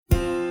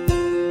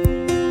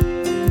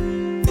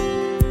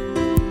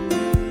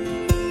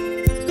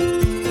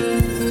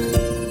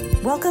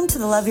Welcome to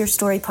the Love Your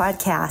Story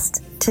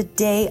podcast.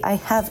 Today I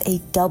have a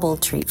double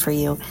treat for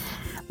you.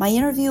 My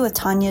interview with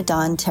Tanya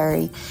Dawn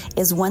Terry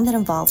is one that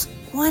involves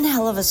one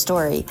hell of a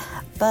story,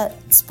 but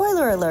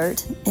spoiler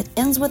alert, it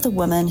ends with a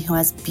woman who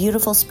has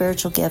beautiful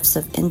spiritual gifts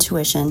of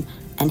intuition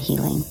and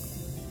healing.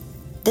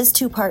 This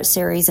two-part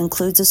series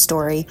includes a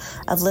story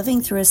of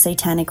living through a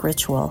satanic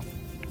ritual,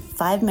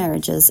 5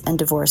 marriages and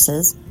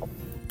divorces,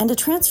 and a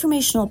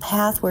transformational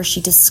path where she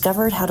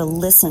discovered how to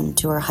listen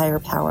to her higher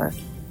power,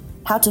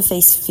 how to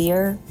face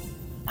fear,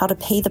 how to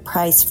pay the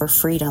price for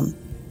freedom,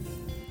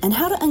 and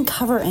how to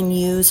uncover and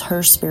use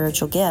her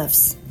spiritual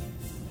gifts.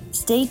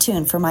 Stay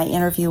tuned for my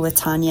interview with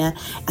Tanya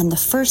and the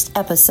first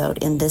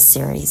episode in this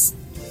series.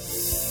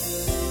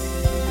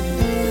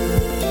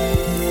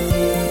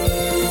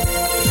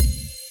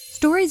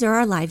 Stories are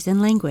our lives in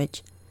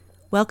language.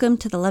 Welcome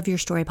to the Love Your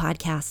Story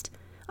podcast.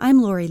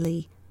 I'm Lori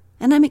Lee,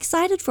 and I'm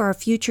excited for our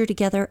future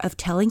together of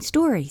telling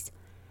stories,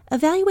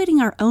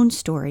 evaluating our own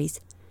stories,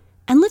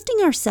 and lifting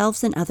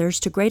ourselves and others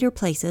to greater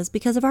places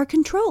because of our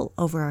control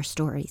over our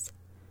stories.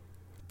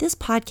 This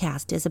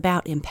podcast is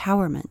about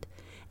empowerment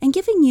and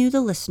giving you,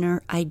 the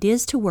listener,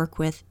 ideas to work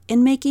with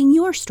in making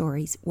your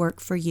stories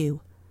work for you.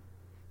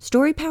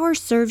 Story power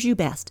serves you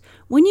best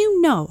when you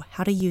know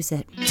how to use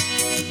it.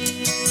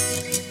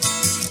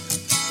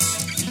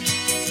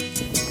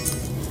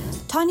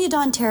 Tanya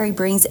Dawn Terry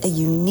brings a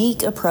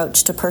unique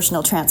approach to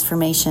personal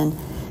transformation.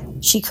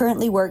 She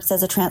currently works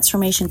as a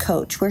transformation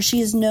coach, where she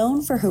is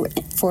known for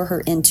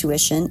her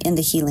intuition in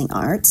the healing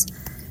arts,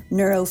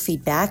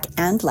 neurofeedback,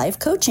 and life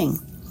coaching.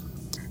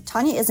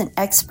 Tanya is an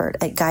expert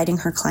at guiding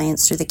her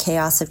clients through the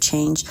chaos of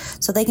change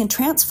so they can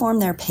transform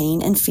their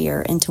pain and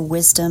fear into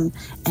wisdom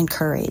and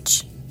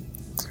courage.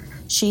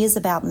 She is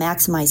about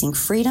maximizing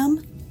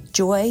freedom,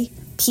 joy,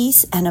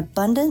 peace, and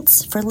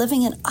abundance for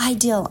living an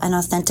ideal and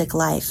authentic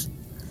life.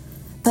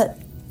 But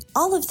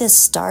all of this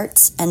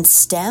starts and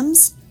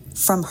stems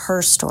from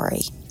her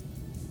story.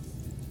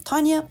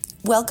 Tanya,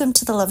 welcome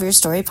to the Love Your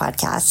Story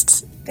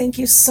podcast. Thank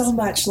you so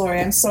much, Lori.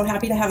 I'm so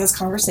happy to have this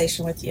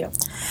conversation with you.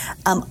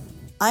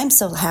 I'm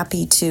so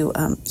happy to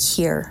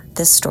hear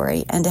this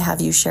story and to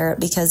have you share it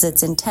because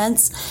it's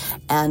intense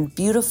and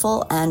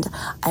beautiful, and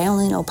I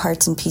only know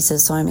parts and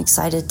pieces, so I'm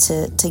excited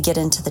to get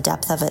into the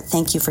depth of it.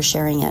 Thank you for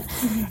sharing it.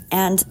 Mm-hmm.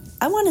 And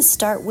I want to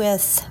start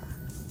with,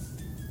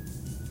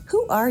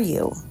 who are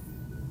you?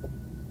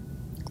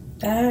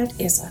 That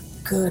is a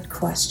good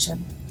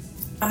question.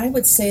 I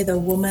would say the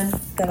woman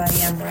that I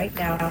am right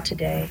now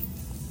today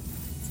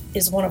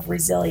is one of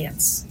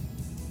resilience,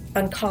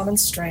 uncommon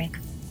strength,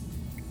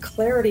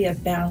 clarity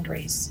of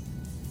boundaries,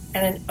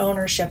 and an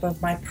ownership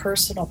of my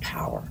personal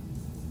power.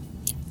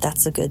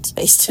 That's a good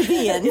space to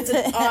be in. It's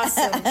an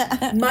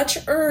awesome, much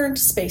earned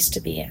space to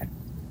be in.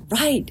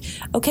 Right.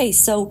 Okay,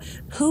 so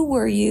who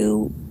were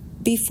you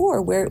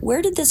before?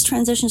 Where did this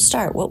transition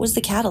start? What was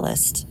the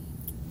catalyst?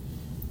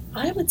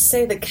 I would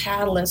say the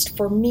catalyst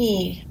for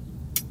me,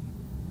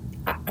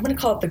 I'm going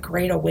to call it the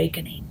Great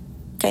Awakening.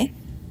 Okay.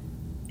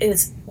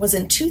 Was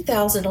in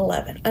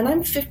 2011, and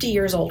I'm 50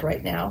 years old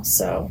right now,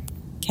 so.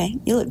 Okay,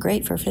 you look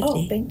great for 50.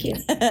 Oh, thank you.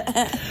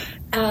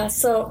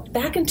 So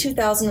back in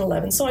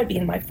 2011, so I'd be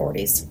in my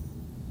 40s,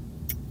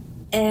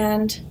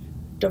 and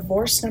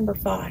divorce number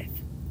 5.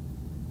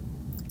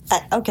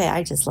 Okay,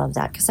 I just love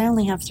that because I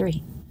only have 3.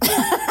 See,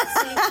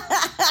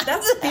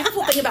 that's the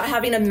beautiful thing about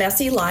having a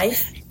messy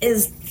life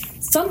is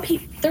some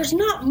people, there's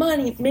not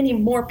many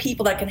more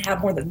people that can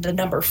have more than the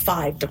number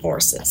 5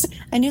 divorces.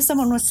 I knew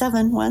someone with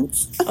 7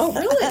 once. Oh,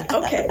 really?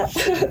 Okay.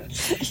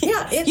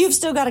 Yeah. You've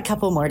still got a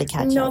couple more to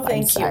catch up. No,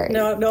 thank you.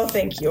 No,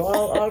 thank you.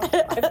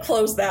 I've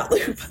closed that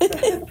loop.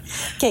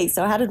 Okay,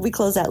 so how did we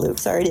close that loop?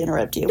 Sorry to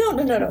interrupt you.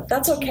 No.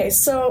 That's okay.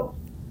 So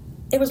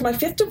it was my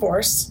 5th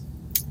divorce.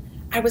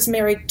 I was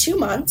married 2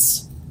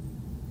 months.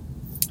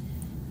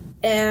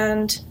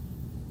 And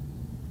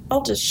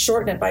I'll just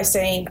shorten it by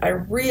saying I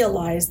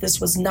realized this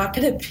was not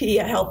going to be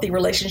a healthy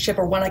relationship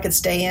or one I could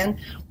stay in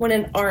when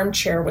an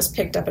armchair was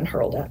picked up and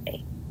hurled at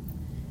me.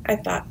 I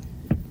thought,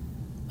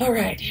 all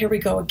right, here we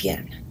go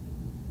again.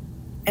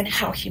 And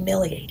how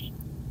humiliating.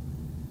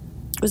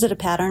 Was it a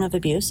pattern of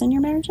abuse in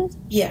your marriages?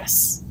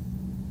 Yes.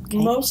 Okay.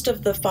 Most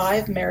of the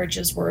 5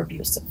 marriages were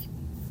abusive,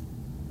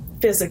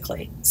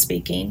 physically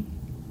speaking.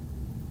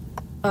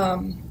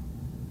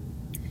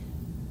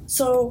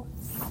 So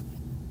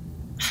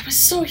I was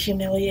so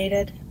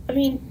humiliated. I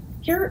mean,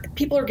 here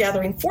people are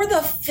gathering for the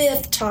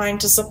 5th time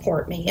to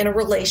support me in a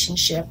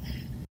relationship.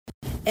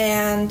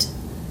 And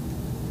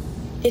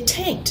it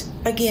tanked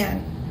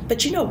again.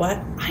 But you know what?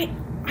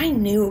 I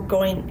knew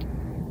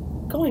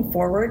going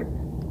forward,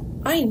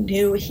 I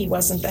knew he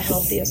wasn't the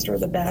healthiest or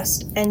the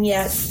best. And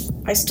yet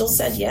I still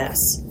said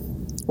yes.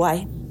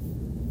 Why?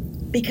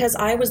 Because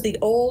I was the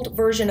old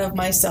version of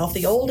myself.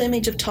 The old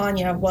image of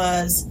Tanya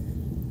was,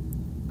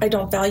 I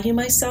don't value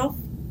myself.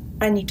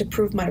 I need to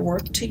prove my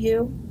worth to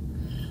you.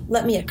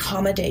 Let me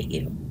accommodate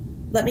you.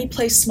 Let me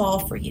play small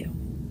for you.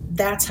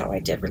 That's how I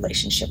did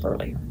relationship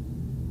earlier.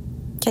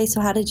 Okay, so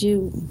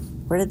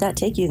where did that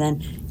take you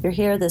then? You're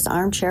here, this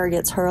armchair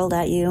gets hurled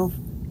at you.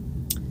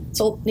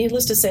 So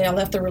needless to say, I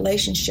left the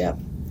relationship.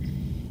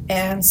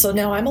 And so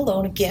now I'm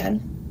alone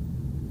again.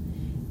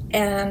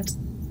 And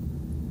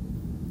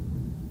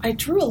I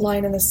drew a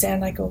line in the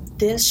sand. I go,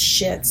 this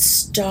shit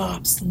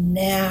stops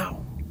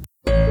now.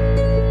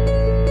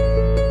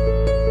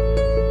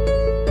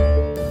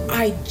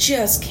 I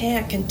just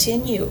can't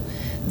continue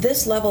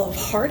this level of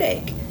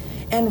heartache,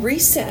 and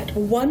reset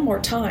one more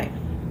time.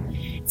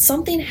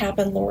 Something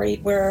happened, Lori,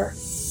 where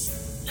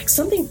like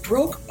something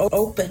broke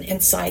open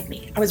inside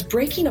me. I was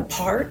breaking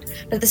apart,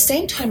 but at the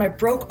same time, I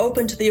broke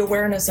open to the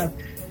awareness of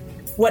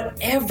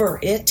whatever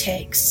it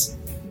takes,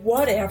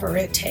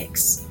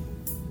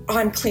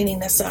 I'm cleaning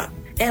this up.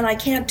 And I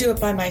can't do it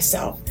by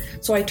myself.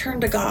 So I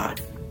turned to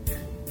God,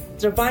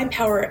 the divine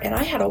power, and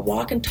I had a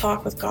walk and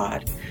talk with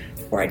God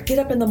where I'd get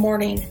up in the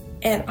morning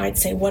and I'd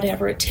say,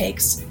 whatever it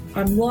takes,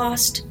 I'm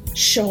lost,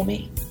 show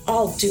me,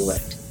 I'll do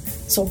it.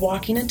 So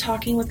walking and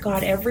talking with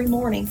God every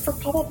morning for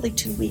probably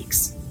 2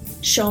 weeks,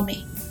 show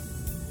me.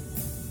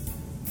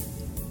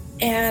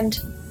 And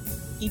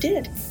he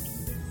did.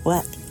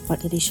 What?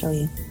 What did he show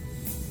you?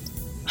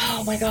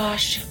 Oh my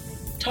gosh.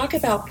 Talk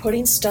about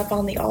putting stuff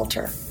on the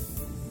altar.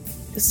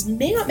 This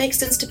may not make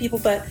sense to people,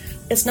 but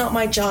it's not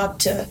my job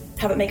to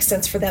have it make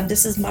sense for them.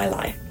 This is my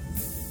life.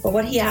 But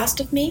what he asked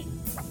of me,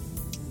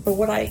 or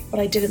what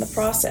I did in the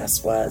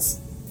process was,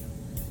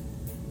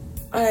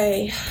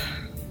 I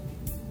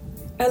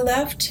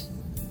left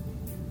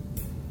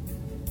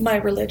my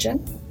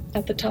religion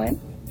at the time.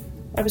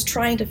 I was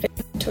trying to fit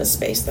into a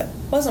space that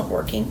wasn't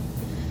working.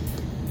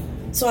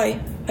 So I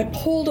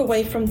pulled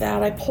away from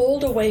that. I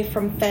pulled away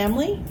from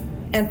family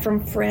and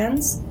from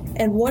friends.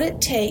 And what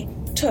it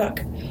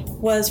took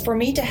was for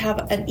me to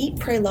have an eat,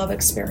 pray, love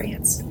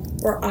experience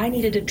where I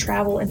needed to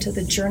travel into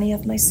the journey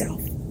of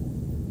myself.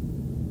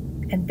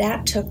 And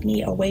that took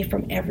me away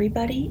from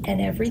everybody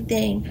and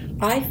everything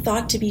I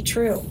thought to be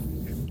true.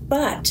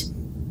 But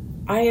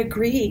I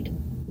agreed,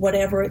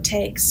 whatever it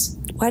takes.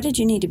 Why did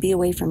you need to be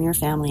away from your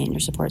family and your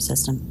support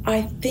system?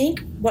 I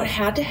think what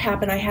had to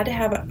happen, I had to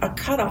have a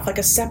cutoff, like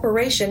a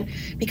separation,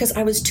 because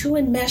I was too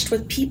enmeshed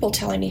with people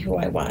telling me who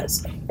I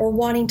was or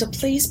wanting to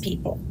please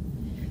people.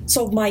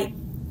 So my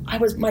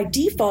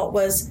default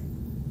was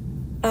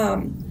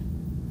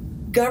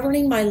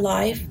governing my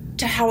life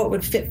to how it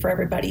would fit for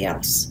everybody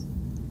else.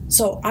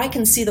 So I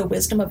can see the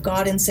wisdom of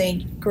God in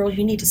saying, girl,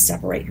 you need to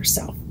separate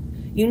yourself.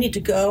 You need to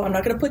go. I'm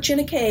not going to put you in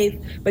a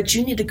cave, but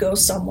you need to go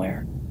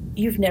somewhere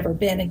you've never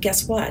been. And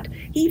guess what?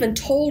 He even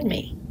told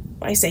me,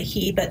 I say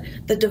he, but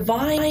the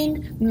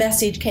divine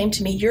message came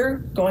to me, you're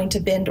going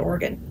to Bend,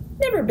 Oregon.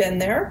 Never been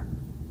there.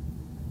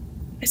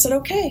 I said,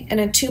 okay. And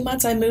in 2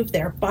 months, I moved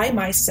there by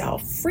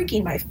myself,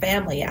 freaking my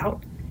family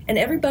out. And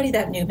everybody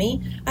that knew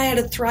me, I had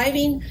a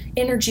thriving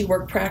energy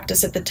work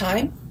practice at the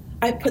time.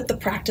 I put the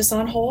practice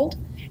on hold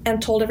and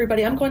told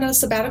everybody I'm going on a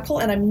sabbatical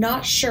and I'm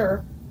not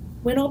sure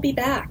when I'll be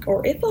back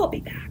or if I'll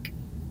be back.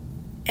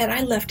 And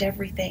I left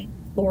everything,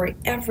 Lori,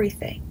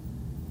 everything,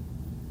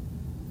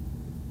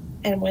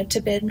 and went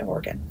to Bend,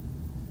 Oregon.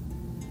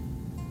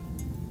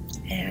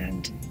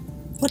 And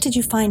what did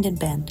you find in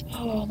Bend?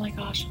 Oh my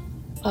gosh.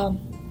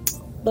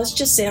 Let's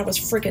just say I was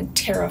freaking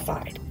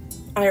terrified.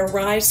 I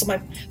arrived, so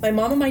my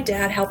mom and my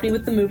dad helped me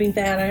with the moving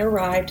van. I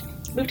arrived,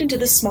 moved into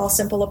this small,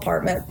 simple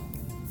apartment.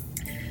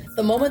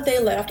 The moment they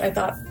left, I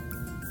thought,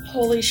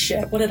 holy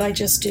shit, what did I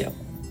just do?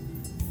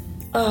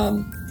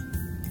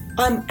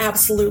 I'm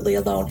absolutely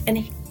alone.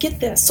 And get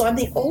this, so I'm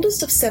the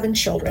oldest of 7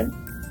 children.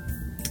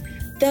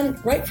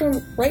 Then right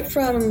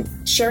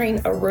from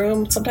sharing a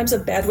room, sometimes a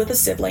bed with a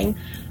sibling,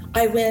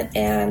 I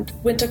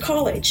went to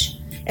college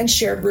and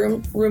shared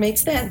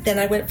roommates then. Then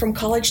I went from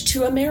college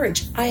to a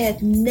marriage. I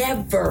had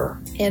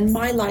never in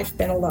my life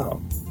been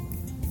alone.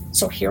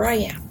 So here I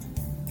am,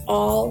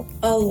 all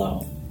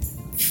alone,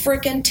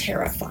 freaking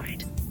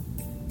terrified,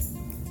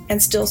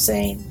 and still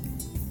saying,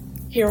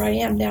 here I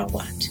am, now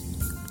what?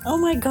 Oh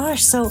my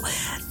gosh, so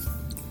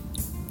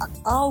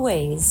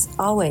always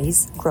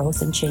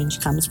growth and change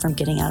comes from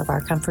getting out of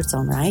our comfort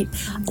zone, right?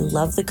 Mm-hmm. I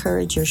love the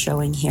courage you're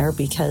showing here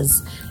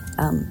because,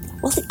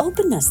 the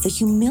openness, the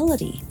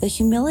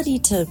humility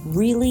to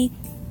really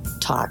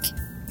talk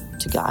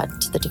to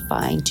God, to the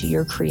divine, to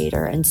your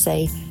creator and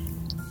say,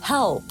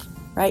 help,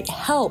 right?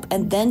 Help.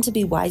 And then to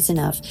be wise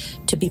enough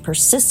to be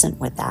persistent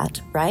with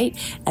that, right?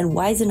 And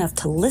wise enough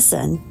to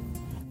listen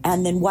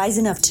and then wise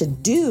enough to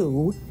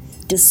do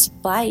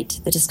despite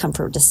the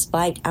discomfort,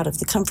 despite out of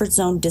the comfort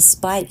zone,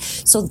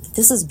 so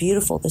this is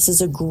beautiful. This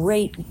is a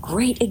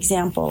great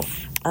example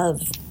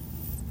of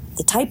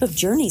the type of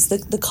journeys,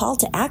 the call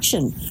to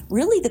action,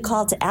 really the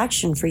call to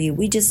action for you.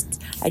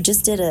 I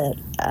just did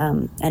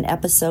an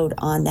episode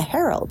on the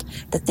Herald,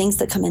 the things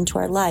that come into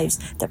our lives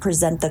that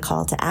present the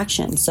call to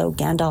action. So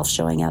Gandalf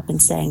showing up and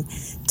saying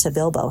to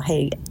Bilbo,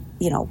 hey,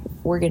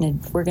 we're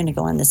gonna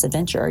go on this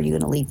adventure. Are you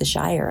gonna leave the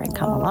Shire and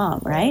come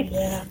along, right?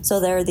 Yeah. So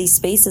there are these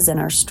spaces in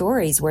our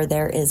stories where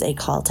there is a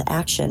call to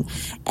action.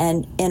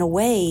 And in a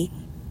way,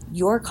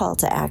 your call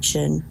to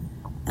action,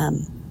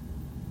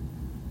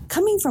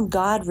 coming from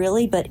God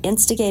really, but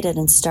instigated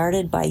and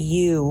started by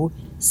you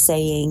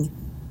saying,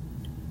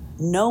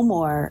 no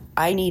more,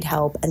 I need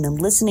help, and then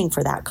listening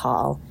for that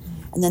call.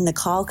 And then the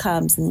call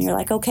comes and you're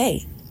like,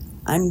 okay,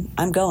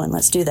 I'm going,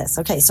 let's do this.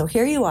 Okay, so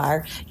here you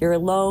are, you're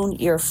alone,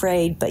 you're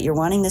afraid, but you're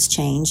wanting this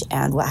change,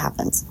 and what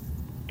happens?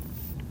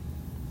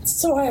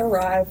 So I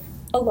arrive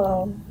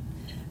alone,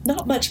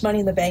 not much money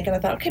in the bank, and I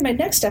thought, okay, my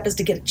next step is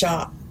to get a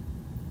job.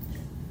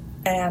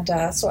 And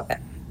so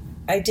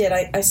I did.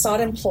 I sought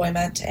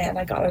employment, and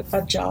I got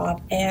a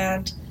job.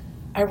 And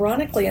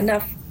ironically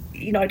enough,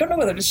 I don't know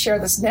whether to share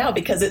this now,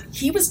 because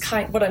he was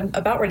what I'm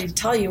about ready to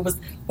tell you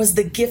was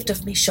the gift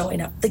of me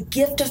showing up, the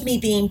gift of me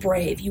being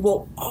brave. You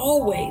will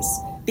always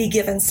be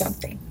given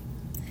something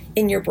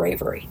in your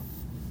bravery.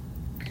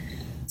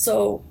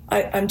 So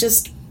I'm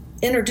just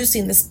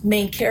introducing this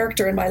main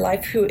character in my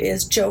life, who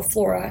is Joe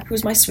Flora,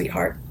 who's my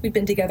sweetheart. We've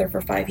been together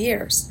for 5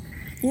 years.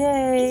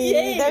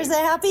 Yay! There's a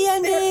happy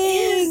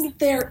ending.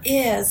 There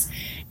is.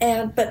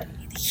 But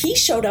he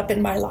showed up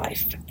in my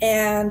life,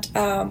 and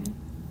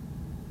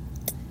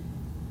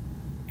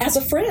as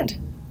a friend.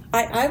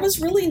 I was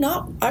really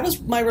not.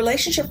 My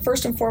relationship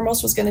first and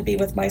foremost was going to be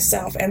with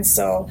myself, and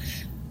so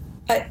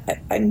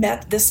I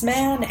met this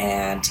man,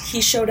 and he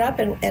showed up,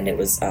 and it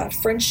was a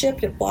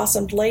friendship. It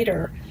blossomed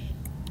later,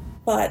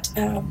 but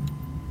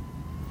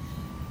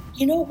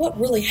what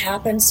really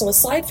happened? So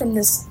aside from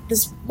this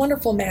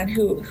wonderful man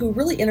who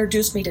really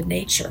introduced me to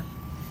nature,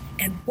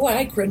 and boy,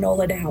 I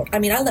granolaed out. I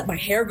mean, I let my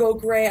hair go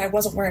gray. I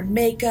wasn't wearing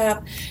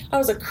makeup. I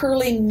was a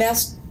curling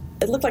mess.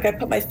 It looked like I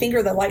put my finger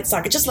in the light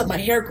socket. Just let my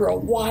hair grow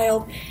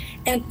wild,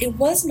 and it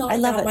was not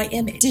about my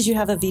image. Did you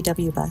have a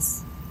VW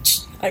bus?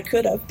 I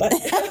could have, but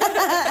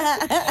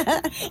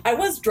I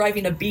was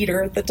driving a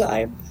beater at the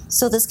time.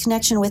 So this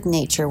connection with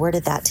nature, where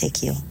did that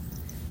take you?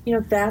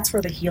 That's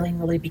where the healing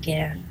really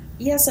began.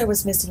 Yes, I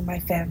was missing my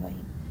family.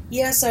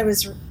 Yes, I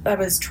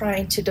was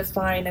trying to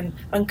define and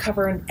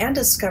uncover and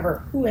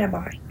discover, who am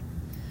I?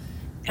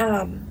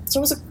 So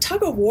it was a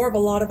tug of war of a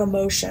lot of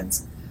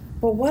emotions.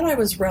 But what I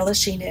was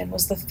relishing in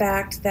was the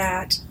fact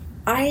that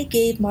I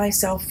gave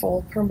myself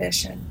full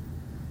permission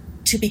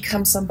to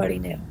become somebody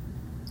new.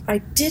 I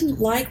didn't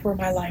like where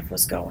my life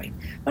was going.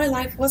 My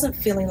life wasn't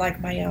feeling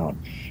like my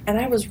own, and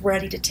I was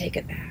ready to take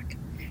it back.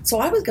 So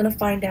I was going to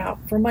find out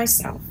for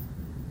myself,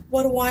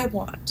 what do I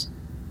want?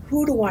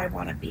 Who do I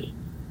want to be?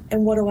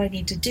 And what do I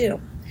need to do?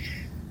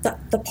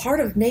 The part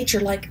of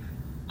nature, like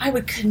I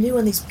would canoe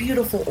in these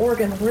beautiful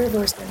Oregon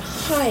rivers and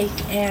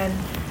hike, and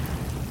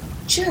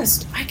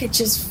I could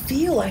just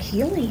feel a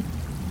healing,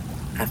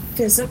 a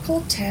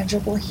physical,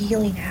 tangible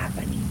healing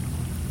happening.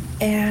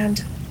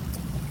 And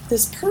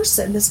this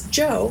person, this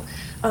Joe,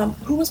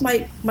 who was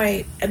my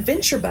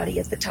adventure buddy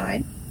at the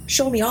time,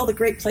 showed me all the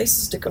great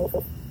places to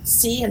go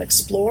see and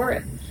explore.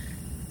 And,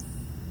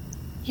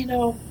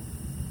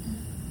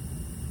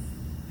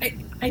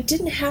 I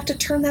didn't have to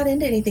turn that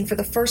into anything for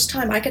the first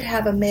time. I could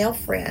have a male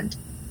friend,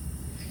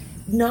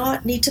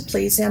 not need to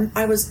please him.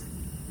 I was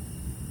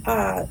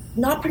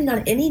not putting on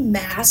any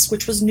mask,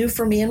 which was new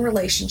for me in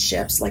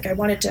relationships. Like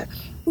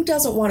who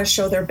doesn't want to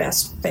show their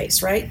best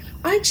face, right?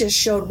 I just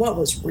showed what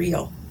was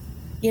real.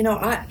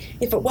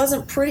 If it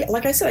wasn't pretty,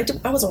 like I said,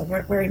 I wasn't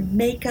wearing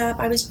makeup.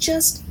 I was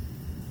just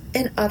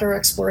in utter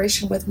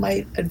exploration with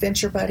my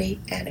adventure buddy,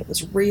 and it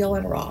was real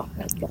and raw,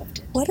 and I loved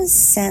it. What a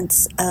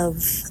sense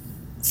of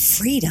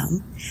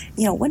freedom.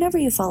 Whenever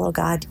you follow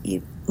God,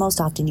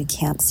 most often you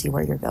can't see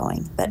where you're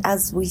going. But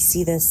as we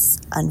see this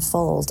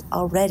unfold,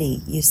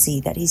 already you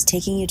see that he's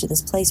taking you to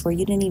this place where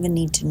you didn't even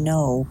need to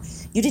know.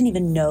 You didn't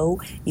even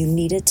know you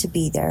needed to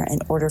be there in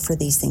order for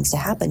these things to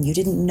happen. You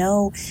didn't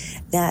know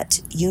that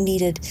you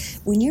needed,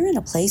 when you're in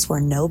a place where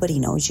nobody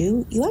knows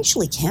you, you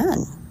actually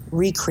can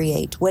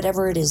recreate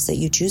whatever it is that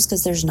you choose,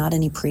 because there's not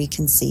any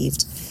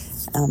preconceived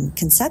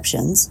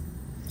conceptions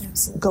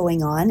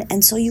going on.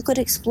 And so you could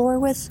explore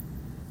with,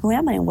 who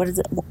am I, and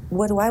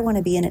what do I want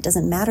to be, and it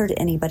doesn't matter to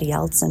anybody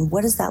else, and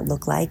what does that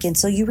look like? And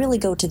so you really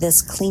go to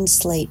this clean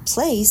slate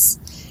place,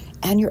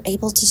 and you're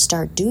able to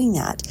start doing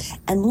that.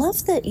 And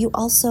love that you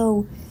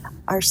also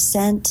are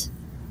sent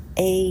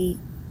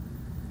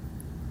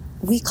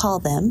we call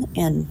them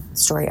in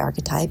story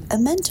archetype a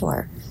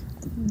mentor.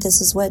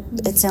 This is what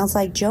it sounds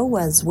like Joe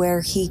was,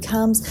 where he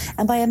comes,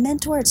 and by a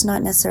mentor, it's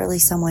not necessarily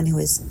someone who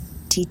is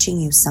teaching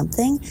you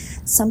something.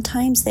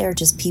 Sometimes they're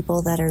just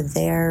people that are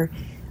there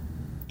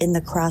in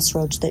the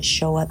crossroads that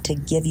show up to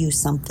give you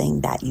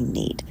something that you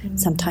need. Mm-hmm.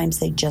 Sometimes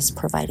they just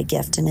provide a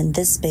gift. And in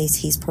this space,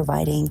 he's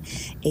providing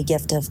a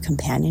gift of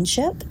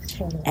companionship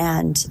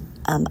and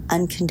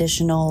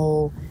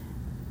unconditional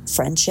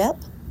friendship,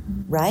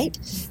 right?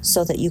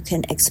 So that you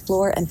can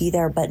explore and be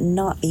there, but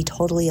not be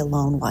totally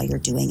alone while you're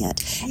doing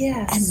it.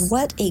 Yes. And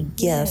what a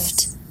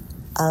gift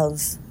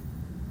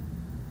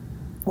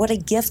what a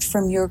gift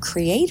from your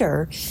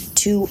creator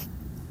to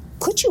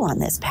put you on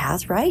this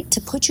path, right?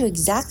 To put you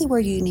exactly where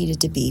you needed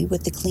to be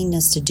with the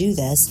cleanness to do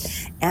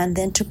this, and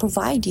then to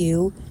provide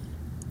you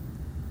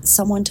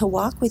someone to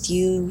walk with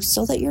you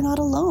so that you're not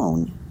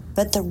alone,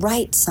 but the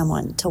right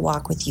someone to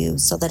walk with you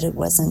so that it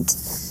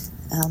wasn't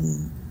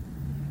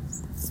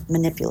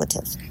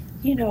manipulative.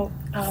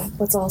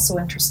 What's also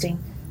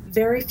interesting,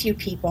 very few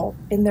people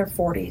in their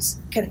 40s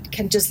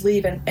can just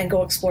leave and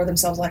go explore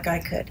themselves like I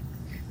could.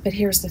 But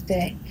here's the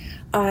thing.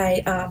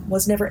 I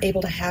was never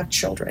able to have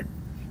children.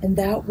 And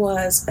that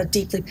was a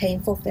deeply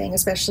painful thing,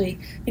 especially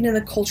in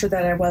the culture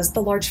that I was,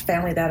 the large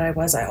family that I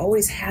was. I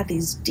always had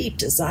these deep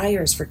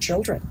desires for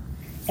children.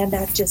 And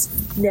that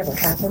just never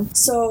happened.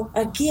 So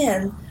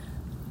again,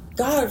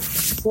 God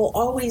will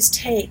always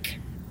take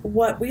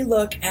what we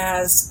look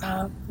as,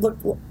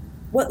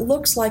 what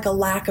looks like a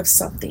lack of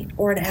something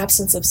or an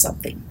absence of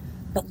something.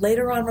 But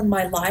later on in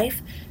my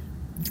life,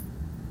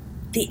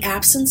 the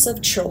absence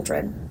of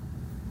children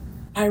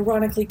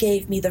ironically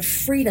gave me the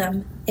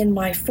freedom in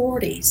my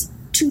 40s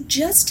to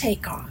just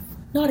take off.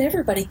 Not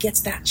everybody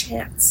gets that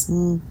chance,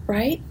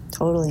 right?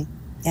 Totally.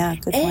 Yeah,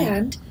 good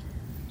point.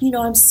 And,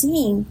 I'm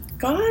seeing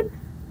God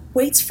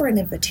waits for an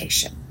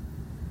invitation.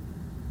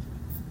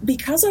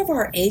 Because of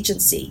our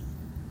agency,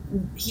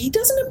 he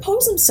doesn't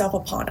impose himself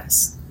upon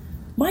us.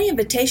 My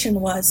invitation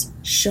was,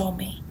 show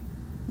me.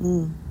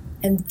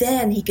 And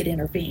then he could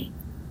intervene.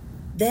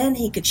 Then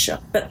he could show.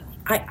 But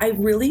I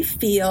really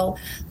feel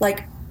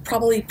like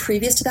probably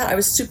previous to that, I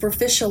was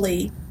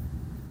superficially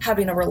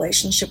having a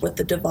relationship with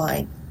the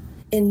divine.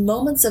 In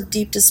moments of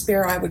deep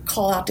despair, I would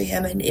call out to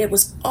him, and it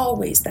was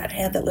always that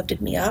hand that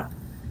lifted me up.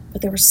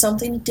 But there was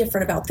something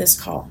different about this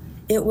call.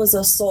 It was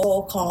a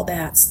soul call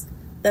that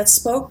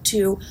spoke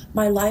to,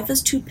 my life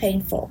is too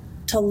painful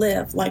to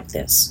live like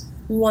this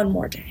one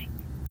more day.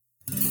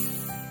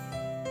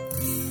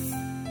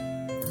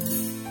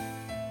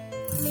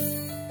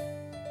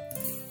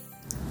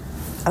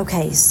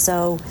 Okay,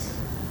 so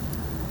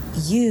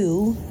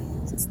you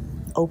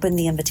open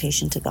the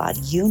invitation to God.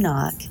 You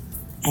knock,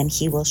 and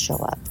he will show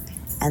up.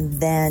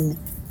 And then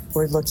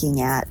we're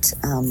looking at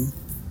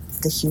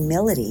the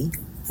humility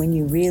when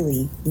you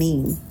really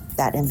mean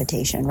that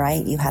invitation,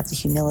 right? You have the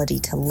humility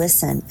to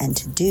listen and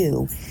to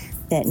do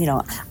that.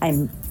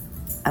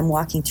 I'm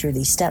walking through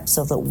these steps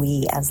so that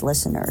we as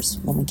listeners,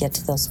 when we get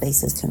to those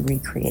spaces, can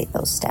recreate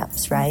those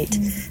steps, right?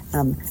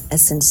 A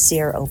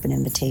sincere open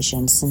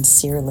invitation,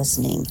 sincere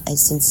listening, a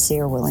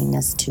sincere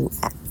willingness to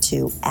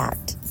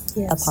act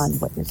upon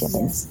what you're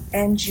given. Yes.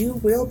 And you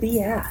will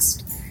be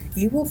asked.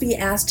 You will be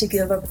asked to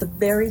give up the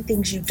very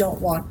things you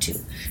don't want to.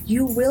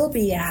 You will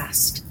be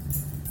asked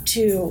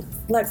to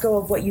let go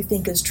of what you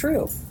think is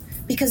true,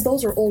 because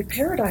those are old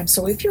paradigms.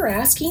 So if you're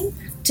asking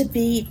to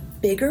be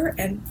bigger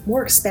and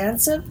more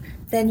expansive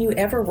than you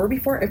ever were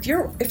before, if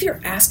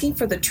you're asking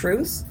for the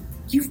truth,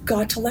 you've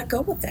got to let go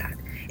of that.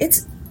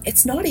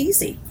 It's not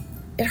easy.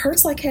 It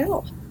hurts like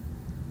hell.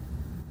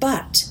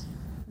 But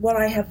what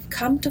I have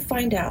come to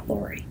find out,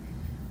 Lori,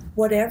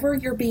 whatever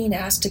you're being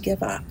asked to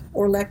give up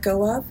or let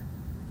go of,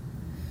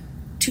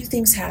 two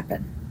things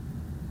happen.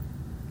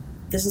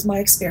 This is my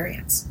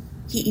experience.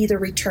 He either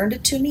returned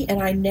it to me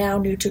and I now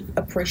knew to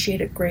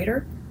appreciate it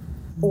greater,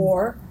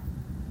 or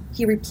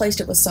he replaced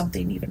it with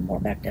something even more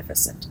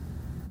magnificent.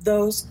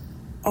 Those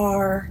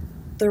are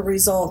the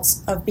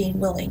results of being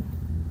willing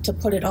to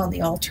put it on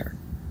the altar.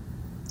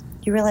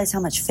 You realize how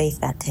much faith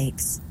that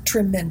takes?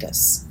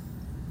 Tremendous.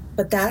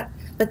 But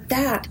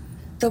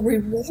the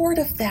reward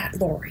of that,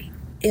 Lori,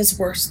 is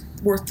worth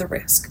the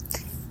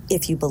risk.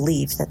 If you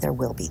believe that there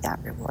will be that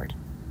reward.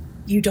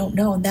 You don't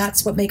know, and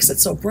that's what makes it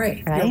so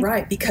brave. Right? You're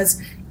right,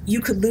 because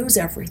you could lose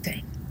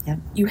everything. Yep.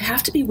 You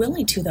have to be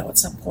willing to, though, at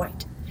some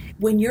point.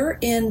 When you're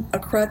in a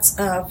crux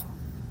of,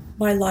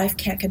 my life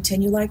can't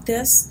continue like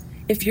this,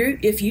 if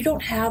you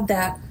don't have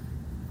that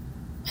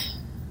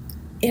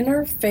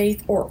inner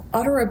faith or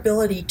utter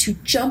ability to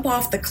jump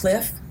off the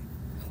cliff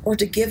or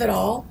to give it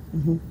all,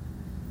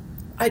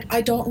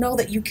 I don't know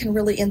that you can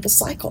really end the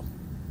cycle.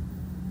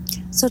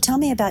 So tell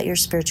me about your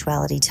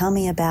spirituality. Tell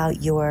me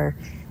about your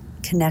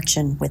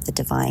connection with the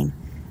divine.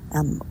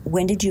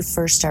 When did you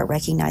first start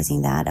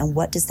recognizing that, and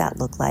what does that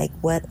look like?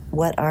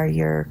 What are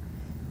your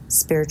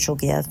spiritual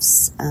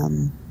gifts,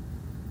 and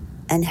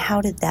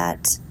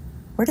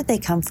where did they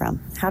come from?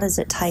 How does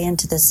it tie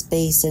into the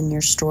space in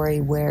your story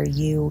where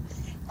you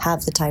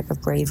have the type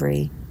of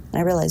bravery?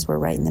 And I realize we're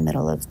right in the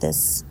middle of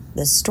this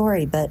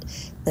story, but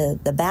the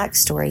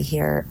backstory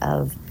here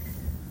of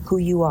who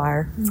you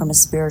are from a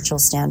spiritual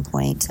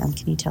standpoint,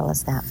 can you tell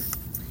us that?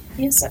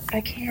 Yes,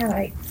 I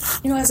can.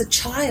 As a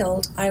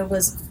child,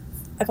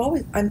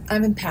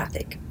 I'm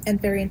empathic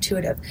and very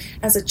intuitive.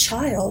 As a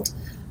child,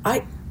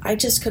 I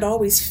just could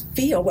always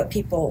feel what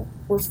people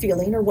were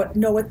feeling or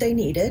know what they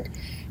needed.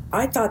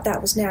 I thought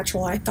that was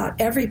natural. I thought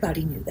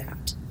everybody knew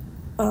that.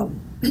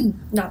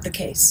 Not the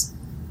case.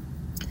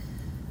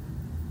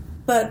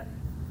 But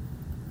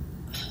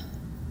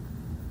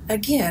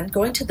again,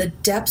 going to the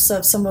depths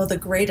of some of the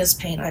greatest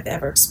pain I've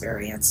ever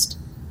experienced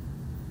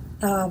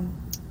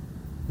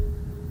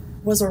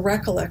was a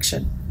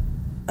recollection,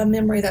 a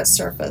memory that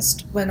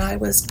surfaced when I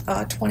was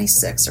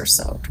 26 or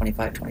so,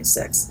 25,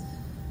 26.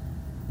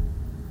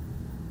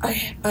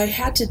 I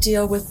had to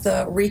deal with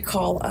the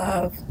recall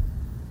of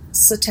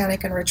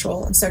satanic and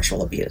ritual and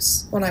sexual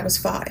abuse when I was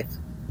 5.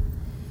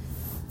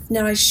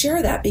 Now I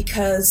share that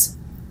because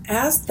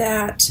as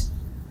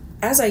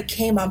I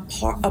came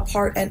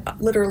apart and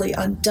literally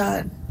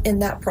undone in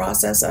that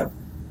process of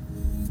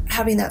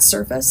having that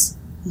surface,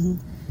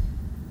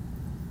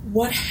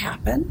 what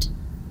happened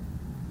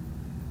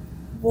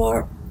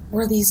were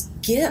these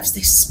gifts,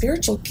 these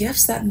spiritual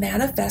gifts that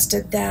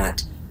manifested,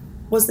 that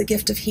was the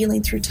gift of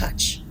healing through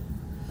touch.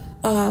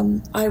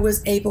 I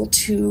was able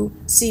to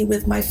see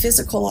with my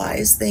physical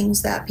eyes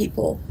things that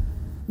people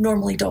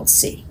normally don't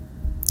see.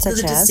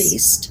 Such the as?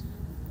 Deceased.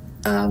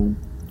 Wow.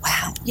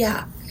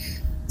 Yeah.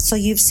 So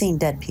you've seen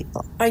dead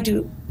people? I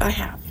do. I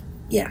have.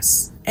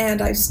 Yes.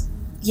 And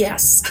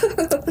yes.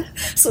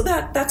 So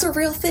that's a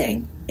real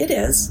thing. It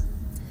is.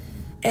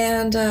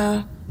 And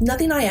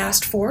nothing I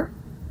asked for.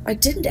 I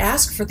didn't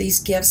ask for these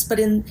gifts, but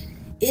in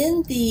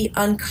the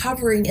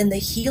uncovering, in the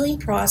healing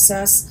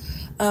process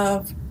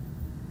of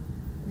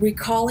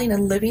recalling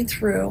and living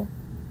through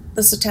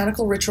the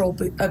satanical ritual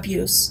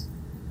abuse,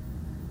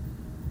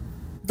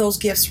 those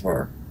gifts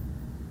were,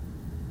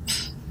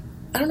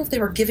 I don't know if they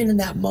were given in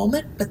that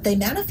moment, but they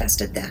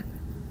manifested then.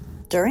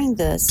 During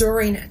this?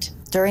 During it.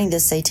 During the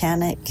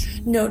satanic?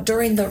 No,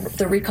 during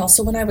the recall.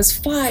 So when I was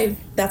 5,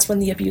 that's when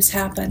the abuse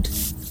happened.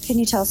 Can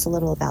you tell us a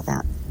little about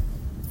that?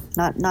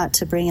 Not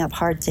to bring up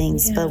hard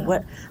things, Yeah.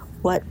 but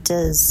what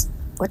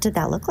did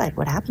that look like?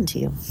 What happened to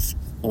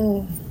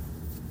you?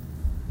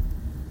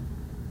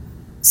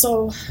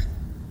 So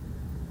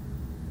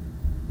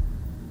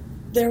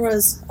there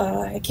was,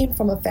 I came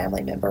from a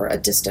family member, a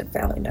distant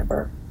family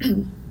member,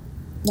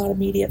 not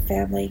immediate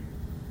family.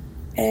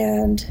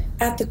 And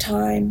at the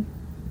time,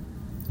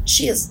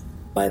 she has,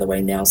 by the way,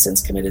 now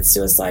since committed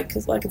suicide,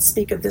 because I can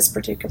speak of this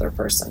particular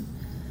person.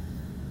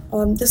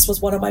 This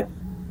was one of my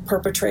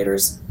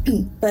perpetrators,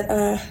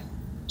 but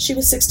she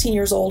was 16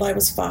 years old, I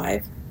was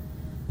 5.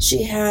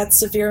 She had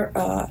severe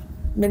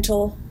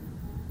mental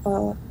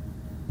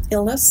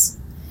illness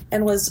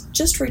and was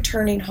just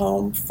returning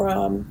home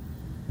from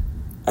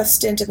a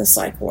stint in the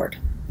psych ward.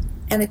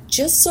 And it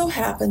just so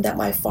happened that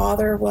my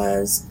father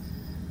was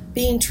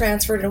being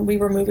transferred and we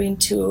were moving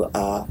to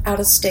out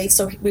of state,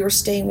 so we were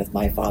staying with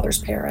my father's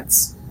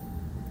parents.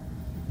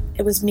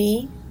 It was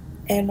me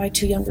and my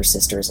 2 younger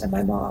sisters and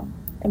my mom.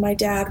 And my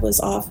dad was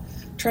off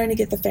trying to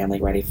get the family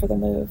ready for the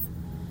move.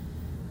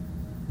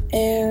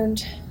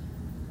 And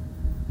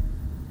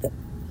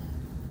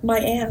my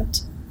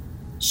aunt,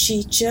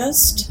 she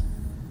just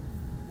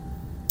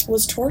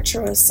was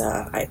torturous.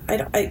 I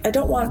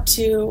don't want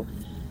to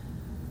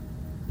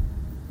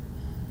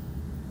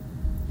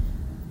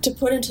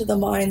put into the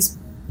minds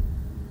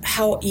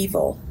how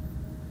evil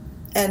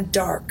and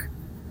dark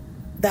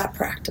that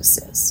practice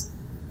is.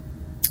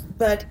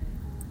 But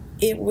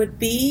it would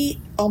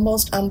be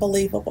almost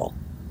unbelievable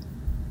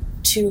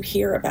to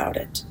hear about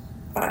it.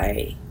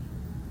 I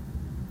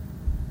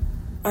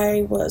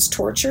was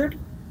tortured.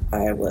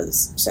 I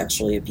was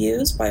sexually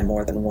abused by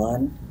more than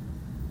one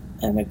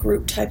in a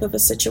group type of a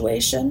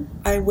situation.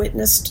 I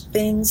witnessed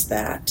things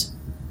that,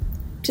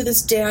 to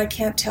this day, I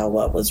can't tell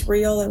what was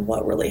real and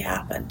what really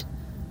happened.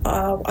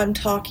 I'm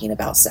talking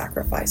about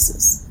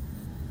sacrifices.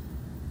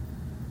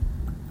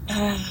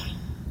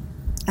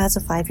 As a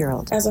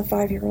 5-year-old? As a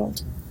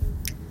 5-year-old.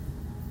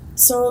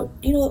 So,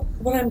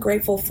 what I'm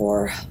grateful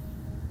for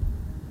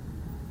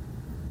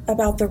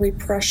about the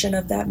repression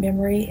of that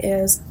memory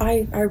is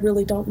I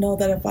really don't know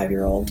that a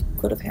 5-year-old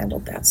could have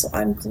handled that. So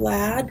I'm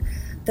glad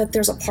that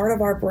there's a part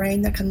of our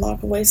brain that can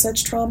lock away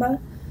such trauma,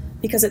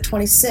 because at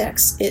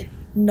 26, it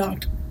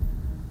knocked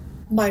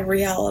my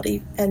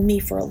reality and me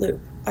for a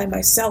loop. I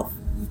myself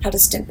had a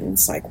stint in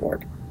psych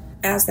ward.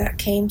 As that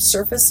came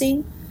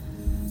surfacing,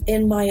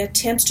 in my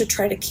attempts to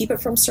try to keep it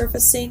from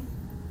surfacing,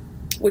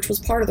 which was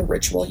part of the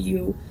ritual,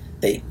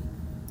 they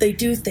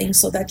do things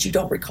so that you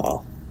don't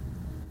recall.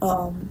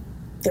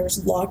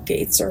 There's lock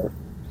gates or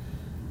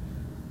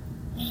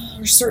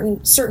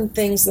certain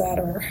things that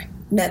are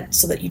meant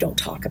so that you don't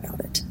talk about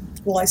it.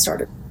 Well, I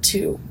started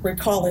to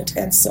recall it,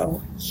 and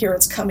so here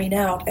it's coming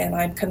out, and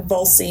I'm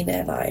convulsing,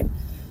 and I'm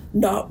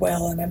not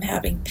well, and I'm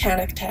having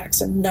panic attacks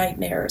and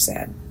nightmares,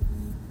 and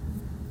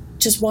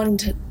just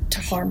wanting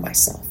to harm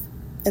myself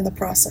in the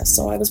process.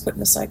 So I was put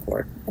in a psych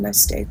ward, and I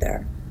stayed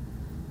there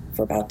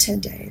for about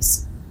 10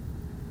 days.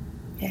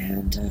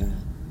 And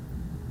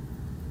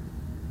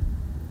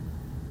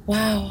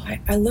wow,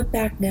 I look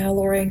back now,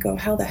 Lori, and go,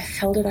 how the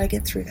hell did I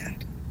get through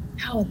that?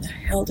 How in the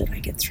hell did I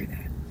get through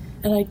that?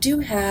 And I do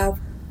have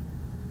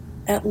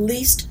at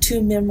least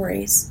 2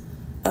 memories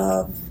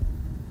of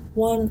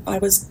one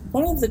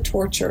of the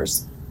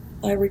tortures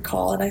I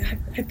recall, and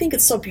I think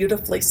it's so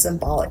beautifully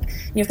symbolic.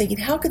 And you're thinking,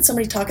 how could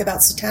somebody talk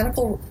about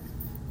satanical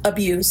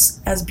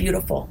abuse as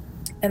beautiful?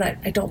 And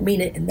I don't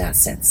mean it in that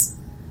sense,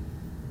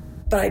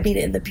 but I mean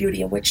it in the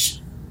beauty in which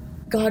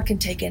God can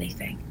take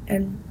anything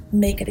and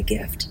make it a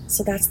gift.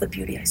 So that's the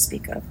beauty I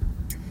speak of.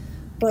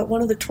 But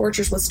one of the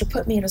tortures was to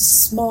put me in a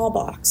small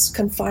box,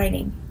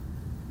 confining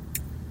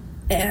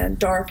and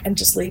dark, and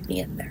just leave me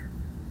in there.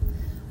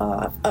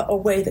 A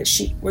way that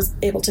she was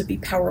able to be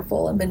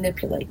powerful and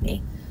manipulate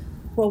me.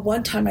 Well,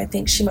 one time I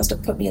think she must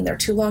have put me in there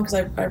too long, because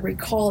I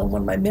recall in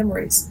one of my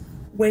memories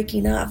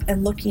waking up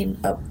and looking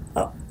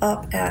up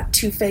at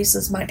 2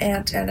 faces, my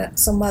aunt and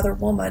some other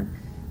woman,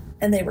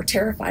 And they were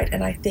terrified.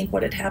 And I think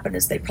what had happened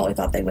is they probably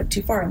thought they went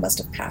too far and must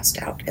have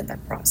passed out in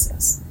that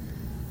process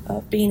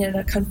of being in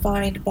a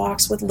confined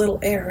box with little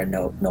air and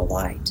no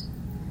light.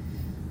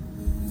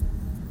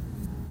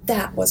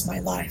 That was my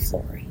life,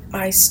 Lori.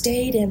 I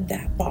stayed in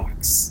that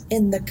box,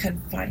 in the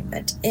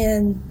confinement,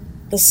 in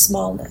the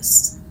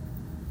smallness,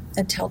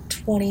 until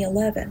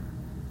 2011,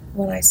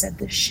 when I said,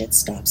 this shit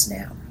stops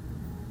now.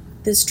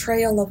 This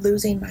trail of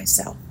losing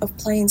myself, of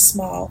playing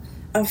small,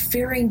 of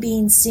fearing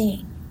being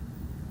seen.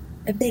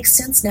 It makes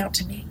sense now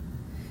to me,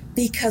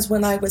 because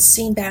when I was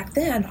seen back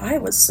then, I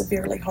was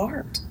severely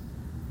harmed.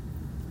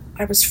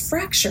 I was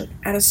fractured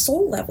at a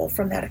soul level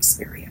from that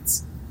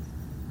experience.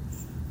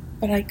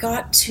 But I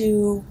got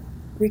to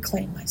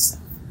reclaim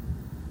myself.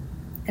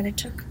 And it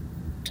took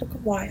a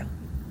while,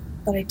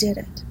 but I did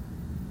it.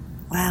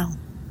 Wow.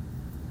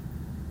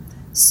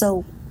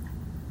 So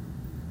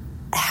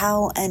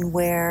how and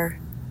where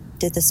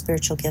did the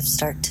spiritual gifts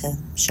start to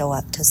show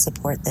up to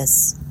support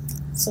this?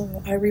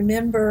 So I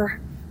remember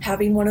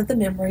having one of the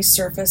memories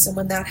surface, and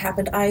when that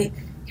happened,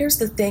 here's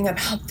the thing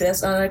about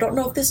this, and I don't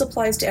know if this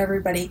applies to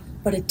everybody,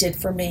 but it did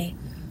for me.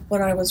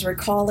 When I was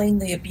recalling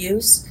the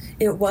abuse,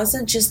 it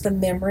wasn't just the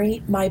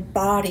memory, my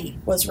body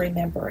was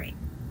remembering.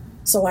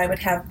 So I would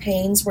have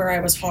pains where I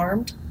was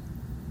harmed,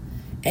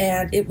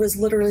 and it was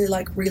literally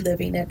like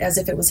reliving it as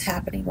if it was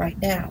happening right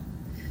now.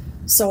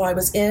 So I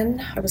was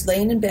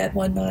laying in bed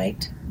one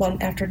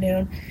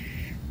afternoon,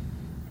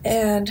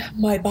 and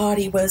my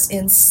body was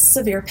in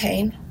severe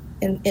pain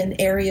in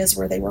areas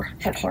where they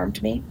had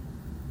harmed me.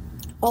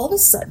 All of a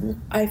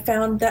sudden, I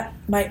found that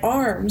my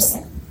arms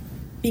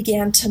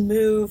began to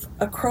move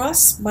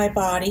across my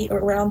body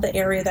around the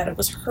area that it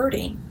was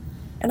hurting,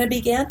 and I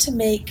began to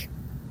make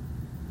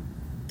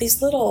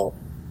these little,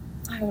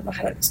 I don't know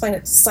how to explain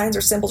it, signs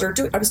or symbols,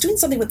 I was doing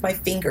something with my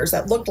fingers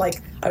that looked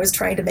like I was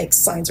trying to make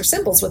signs or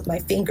symbols with my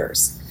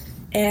fingers.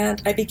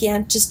 And I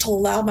began just to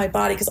allow my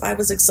body, because I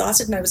was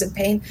exhausted and I was in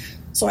pain,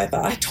 so I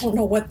thought, I don't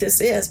know what this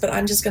is, but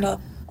I'm just going to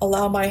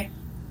allow my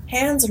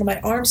hands and my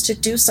arms to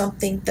do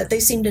something that they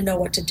seem to know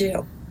what to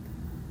do.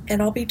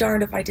 And I'll be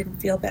darned if I didn't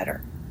feel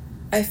better.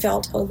 I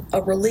felt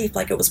a relief,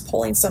 like it was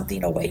pulling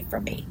something away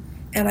from me,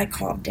 and I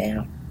calmed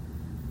down.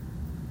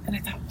 And I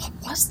thought, what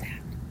was that?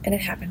 And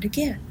it happened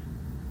again.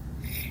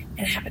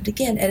 And it happened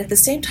again. And at the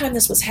same time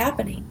this was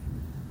happening,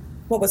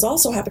 what was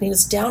also happening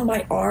was down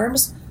my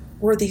arms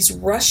were these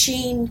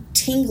rushing,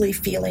 tingly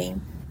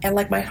feeling, and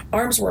like my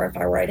arms were on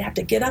fire, where I'd have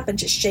to get up and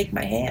just shake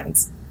my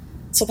hands.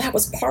 So that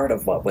was part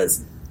of what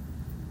was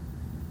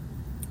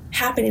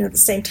happening at the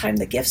same time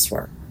the gifts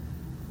were.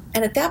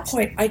 And at that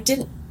point, I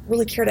didn't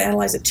really care to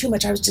analyze it too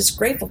much. I was just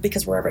grateful,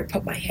 because wherever I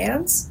put my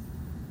hands,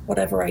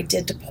 whatever I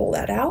did to pull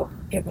that out,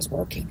 it was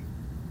working.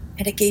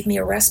 And it gave me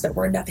a respite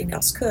where nothing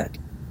else could.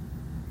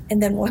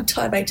 And then one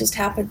time I just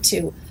happened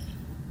to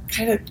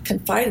kind of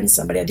confide in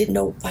somebody. I didn't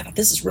know, I thought,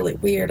 this is really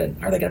weird,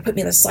 and are they going to put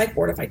me in a psych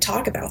ward if I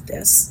talk about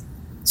this?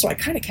 So I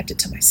kind of kept it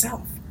to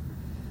myself.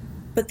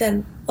 But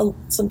then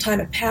some time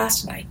had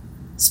passed, and I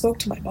spoke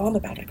to my mom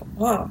about it. I go,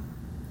 Mom,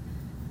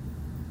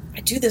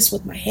 I do this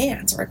with my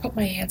hands, or I put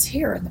my hands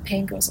here and the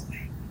pain goes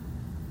away.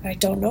 And I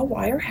don't know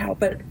why or how,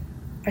 but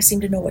I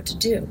seem to know what to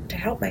do to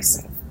help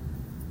myself.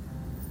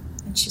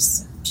 And she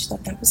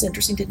thought that was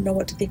interesting, didn't know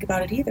what to think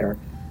about it either.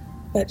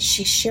 But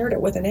she shared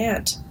it with an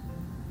aunt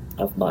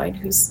of mine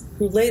who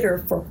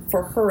later,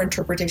 for her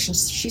interpretation,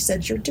 she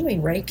said, you're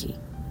doing Reiki.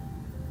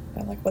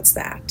 I'm like, what's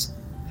that?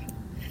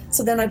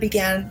 So then I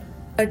began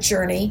a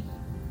journey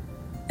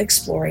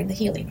exploring the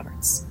healing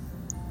arts.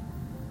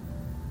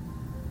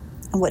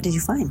 And what did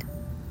you find?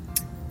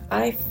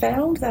 I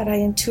found that I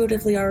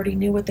intuitively already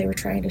knew what they were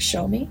trying to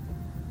show me.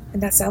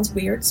 And that sounds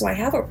weird. So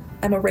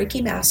I'm a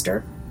Reiki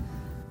master,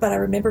 but I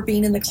remember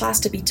being in the class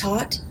to be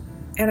taught,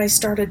 and I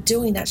started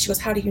doing that. She goes,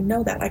 how do you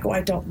know that? I go,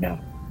 I don't know.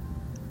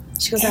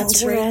 She goes,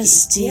 that's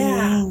Reiki.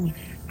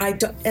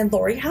 Yeah. And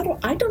Lori,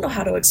 I don't know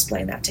how to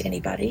explain that to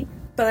anybody,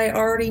 but I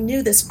already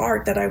knew this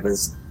art that I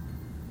was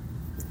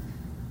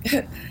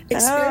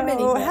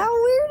experimenting with.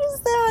 How weird is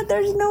that?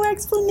 There's no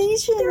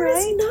explanation, There right?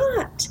 is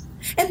not.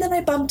 And then I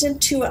bumped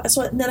into,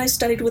 and then I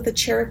studied with a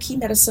Cherokee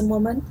medicine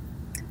woman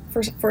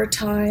for a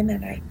time,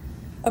 and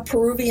a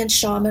Peruvian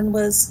shaman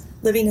was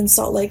living in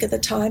Salt Lake at the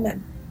time,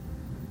 and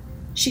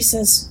she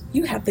says,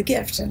 you have the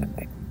gift. And I'm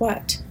like,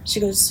 what?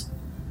 She goes,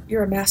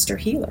 you're a master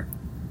healer.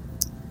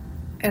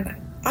 And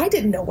I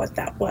didn't know what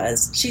that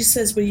was. She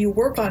says, will you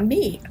work on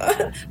me?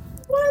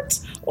 What?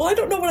 Well, I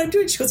don't know what I'm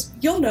doing. She goes,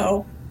 you'll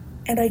know.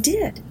 And I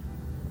did.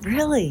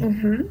 Really?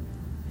 Mm-hmm.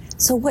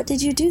 So what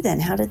did you do then?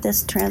 How did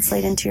this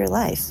translate into your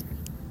life?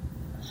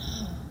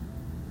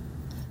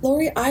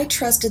 Lori, I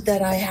trusted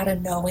that I had a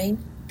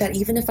knowing, that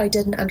even if I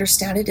didn't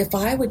understand it, if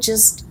I would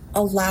just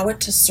allow it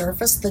to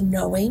surface, the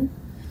knowing,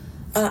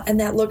 and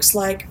that looks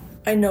like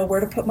I know where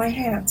to put my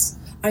hands.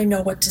 I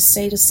know what to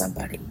say to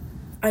somebody.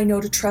 I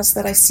know to trust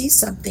that I see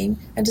something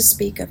and to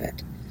speak of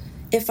it.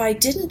 If I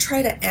didn't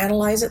try to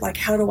analyze it, like,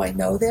 how do I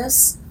know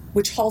this,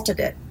 which halted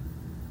it,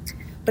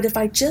 but if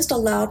I just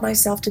allowed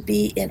myself to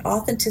be in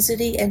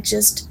authenticity and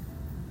just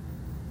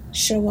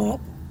show up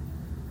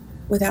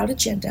without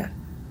agenda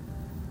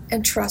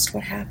and trust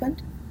what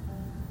happened.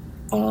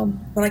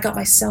 When I got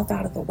myself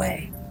out of the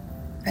way,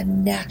 a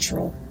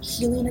natural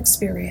healing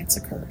experience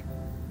occurred.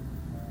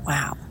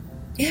 Wow.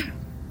 Yeah.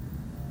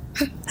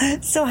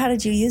 So how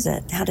did you use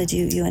it? How did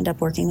you end up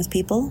working with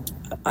people?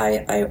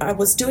 I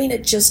was doing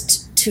it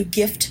just to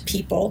gift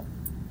people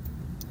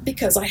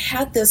because I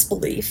had this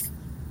belief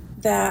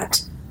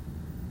that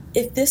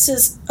if this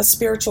is a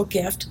spiritual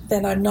gift,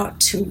 then I'm not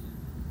to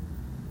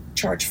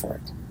charge for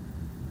it.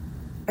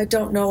 I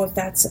don't know if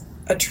that's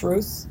a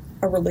truth,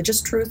 a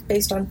religious truth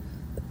based on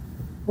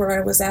where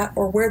I was at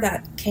or where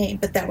that came,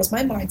 but that was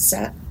my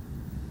mindset.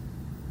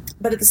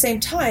 But at the same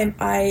time,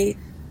 I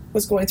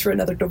was going through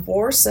another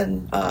divorce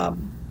and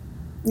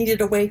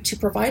needed a way to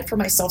provide for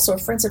myself. So a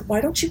friend said,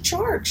 "Why don't you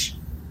charge?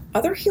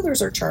 Other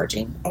healers are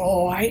charging."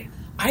 "Oh, I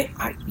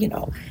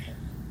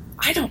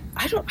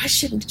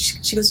shouldn't."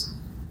 She goes,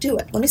 "Do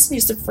it. Let me send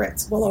you some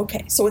friends." Well,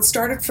 okay. So it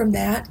started from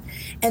that,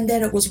 and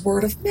then it was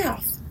word of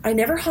mouth. I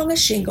never hung a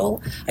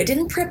shingle. I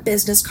didn't print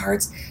business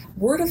cards.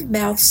 Word of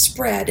mouth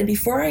spread, and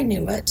before I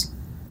knew it,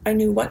 I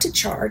knew what to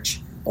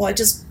charge. Well, I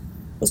just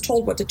was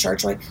told what to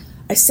charge. Like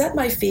I set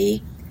my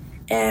fee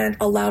and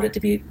allowed it to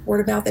be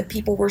word of mouth, and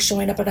people were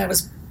showing up, and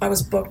I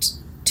was booked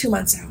 2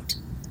 months out,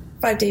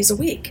 5 days a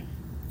week.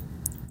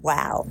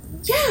 Wow.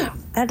 Yeah.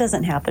 That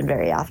doesn't happen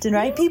very often,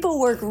 right? People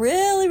work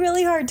really,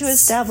 really hard to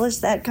establish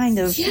that kind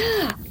of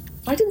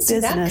I didn't see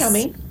business. that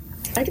coming.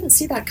 I didn't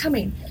see that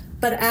coming.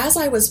 But as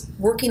I was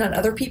working on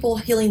other people,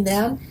 healing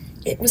them,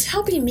 it was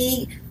helping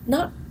me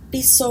not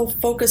be so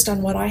focused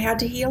on what I had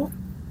to heal.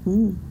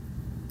 Mm.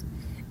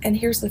 And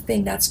here's the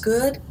thing, that's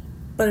good,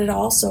 but it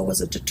also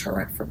was a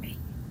deterrent for me.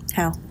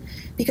 How?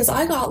 Because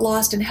I got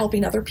lost in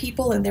helping other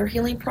people in their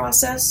healing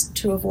process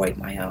to avoid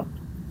my own.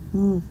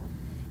 Mm.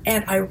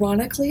 And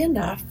ironically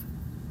enough,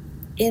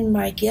 in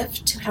my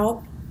gift to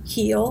help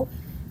heal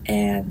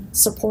and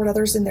support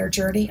others in their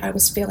journey, I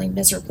was failing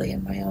miserably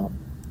in my own.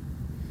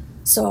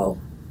 So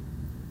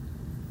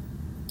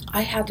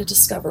I had to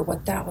discover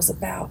what that was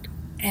about.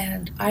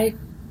 And I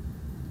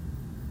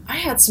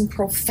had some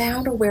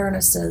profound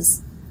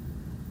awarenesses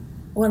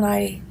when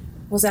I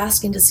was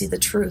asking to see the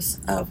truth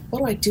of, what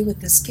do I do with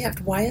this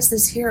gift? Why is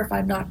this here if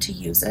I'm not to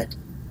use it?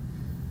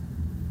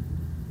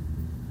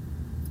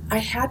 I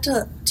had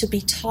to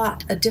be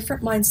taught a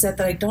different mindset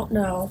that I don't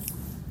know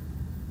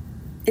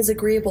is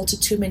agreeable to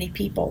too many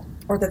people,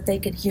 or that they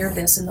can hear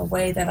this in the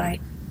way that I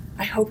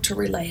hope to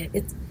relay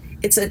it.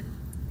 It's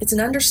an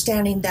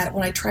understanding that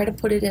when I try to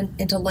put it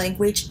into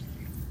language,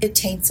 it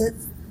taints it,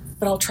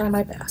 but I'll try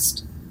my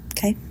best.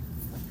 Okay.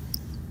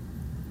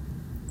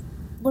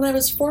 When I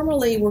was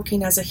formerly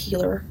working as a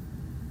healer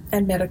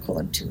and medical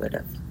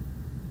intuitive,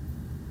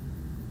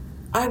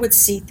 I would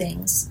see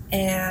things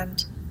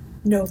and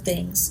know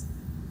things.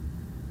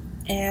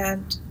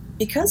 And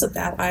because of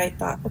that, I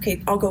thought,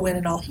 okay, I'll go in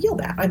and I'll heal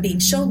that. I'm being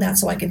shown that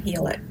so I can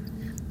heal it.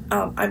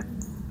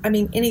 I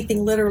mean,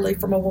 anything literally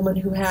from a woman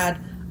who had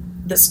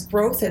this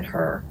growth in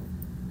her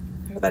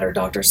that her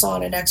doctor saw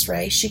in an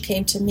x-ray. She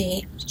came to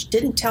me. She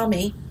didn't tell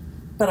me,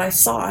 but I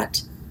saw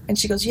it. And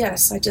she goes,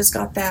 "Yes, I just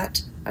got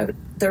that.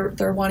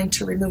 They're wanting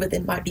to remove it.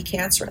 It might be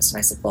cancerous." And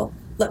I said, "Well,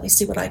 let me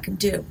see what I can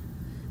do."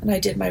 And I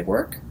did my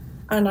work,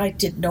 and I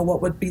didn't know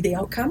what would be the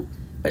outcome.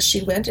 But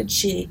she went and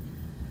she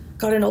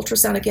got an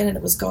ultrasound again, and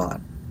it was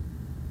gone.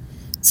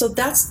 So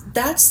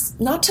that's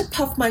not to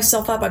puff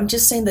myself up. I'm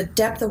just saying the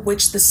depth of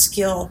which the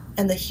skill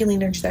and the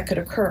healing energy that could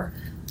occur.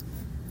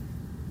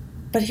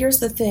 But here's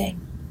the thing.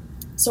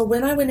 So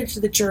when I went into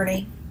the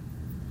journey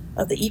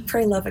of the Eat,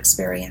 Pray, Love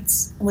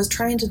experience and was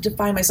trying to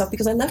define myself,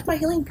 because I left my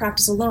healing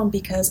practice alone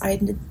because I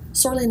had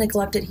sorely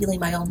neglected healing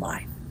my own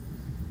life.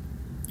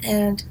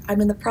 And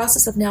I'm in the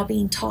process of now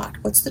being taught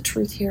what's the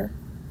truth here.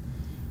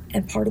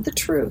 And part of the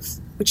truth,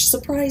 which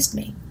surprised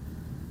me,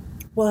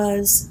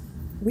 was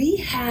we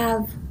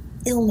have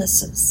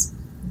illnesses,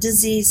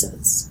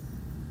 diseases,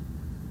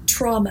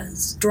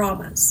 traumas,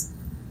 dramas,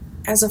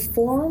 as a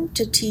form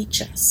to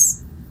teach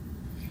us.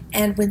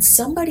 And when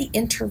somebody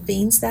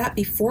intervenes that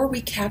before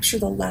we capture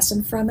the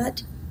lesson from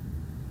it,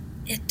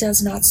 it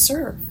does not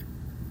serve.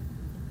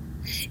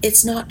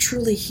 It's not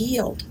truly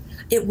healed.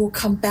 It will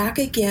come back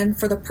again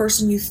for the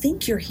person you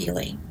think you're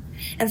healing.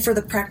 And for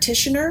the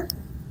practitioner,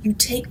 you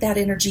take that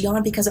energy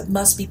on because it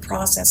must be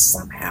processed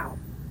somehow.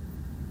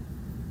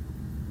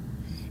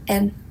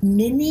 And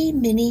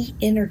many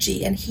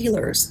energy and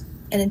healers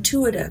and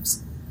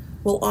intuitives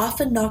will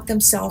often knock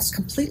themselves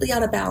completely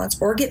out of balance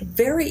or get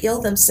very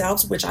ill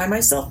themselves, which I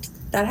myself,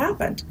 that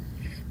happened,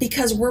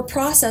 because we're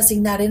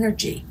processing that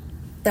energy,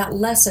 that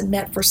lesson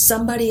meant for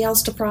somebody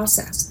else to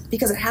process,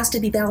 because it has to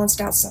be balanced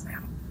out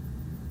somehow.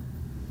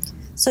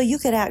 So you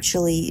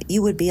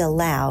would be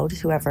allowed,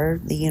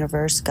 whoever, the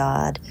universe,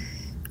 God,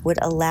 would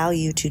allow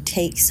you to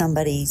take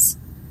somebody's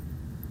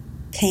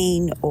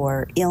pain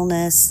or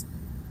illness,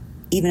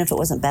 even if it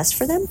wasn't best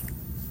for them?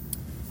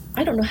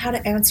 I don't know how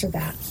to answer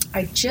that.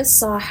 I just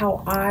saw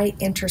how I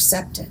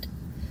intercepted.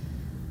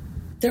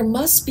 There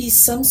must be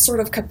some sort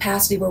of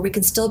capacity where we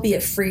can still be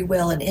at free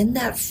will, and in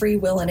that free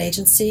will and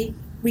agency,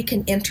 we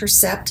can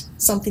intercept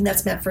something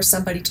that's meant for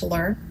somebody to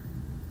learn.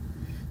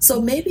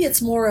 So maybe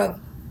it's more of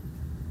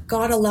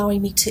God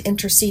allowing me to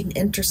intercede and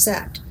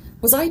intercept.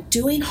 Was I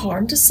doing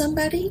harm to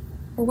somebody,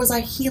 or was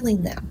I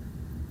healing them?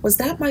 Was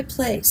that my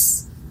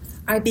place?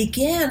 I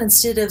began,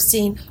 instead of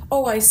seeing,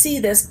 oh, I see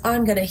this,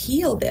 I'm going to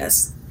heal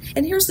this.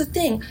 And here's the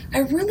thing, I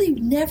really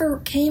never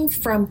came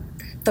from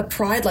the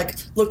pride, like,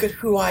 look at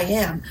who I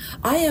am.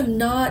 I am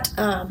not,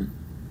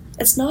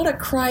 it's not a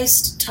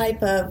Christ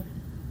type of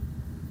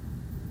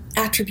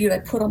attribute I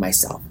put on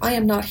myself. I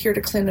am not here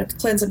to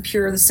cleanse and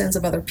pure the sins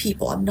of other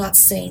people. I'm not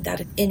saying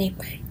that in any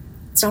way.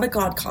 It's not a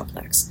God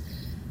complex.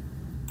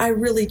 I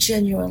really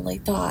genuinely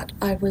thought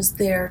I was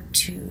there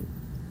to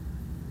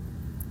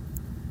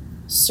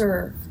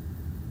serve.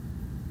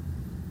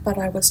 But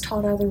I was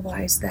taught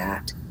otherwise,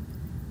 that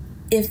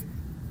if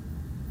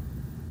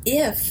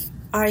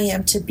I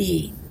am to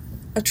be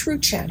a true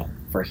channel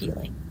for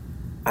healing,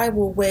 I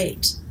will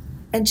wait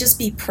and just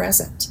be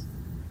present.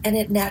 And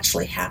it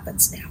naturally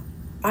happens now.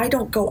 I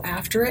don't go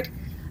after it.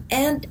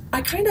 And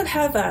I kind of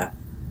have a,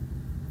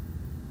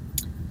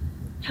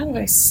 how do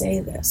I say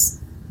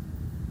this?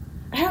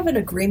 I have an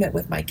agreement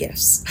with my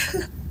gifts.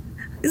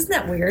 Isn't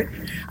that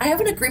weird? I have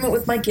an agreement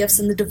with my gifts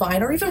in the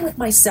divine, or even with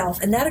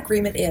myself. And that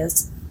agreement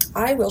is,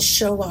 I will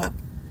show up.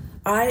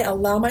 I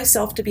allow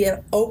myself to be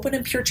an open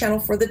and pure channel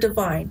for the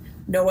divine.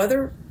 No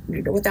other,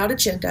 without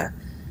agenda.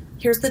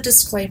 Here's the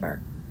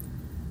disclaimer.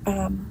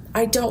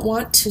 I don't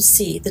want to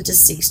see the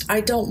deceased. I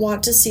don't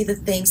want to see the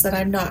things that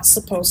I'm not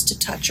supposed to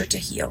touch or to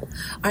heal.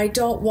 I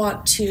don't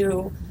want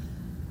to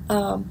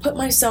put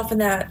myself in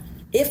that.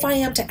 If I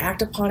am to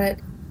act upon it,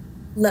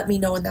 let me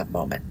know in that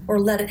moment, or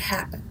let it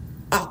happen.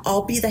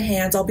 I'll be the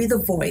hands, I'll be the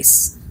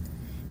voice.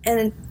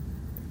 And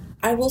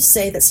I will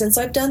say that since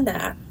I've done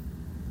that,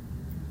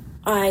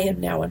 I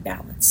am now in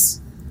balance.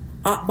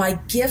 My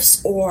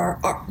gifts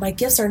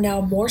are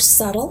now more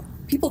subtle.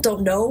 People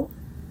don't know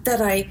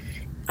that I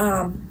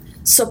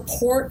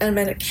support and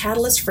I'm a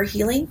catalyst for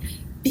healing,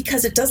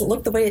 because it doesn't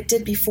look the way it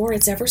did before.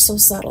 It's ever so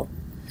subtle.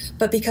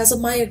 But because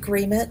of my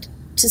agreement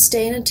to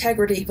stay in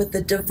integrity with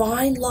the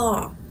divine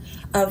law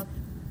of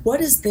what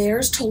is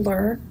theirs to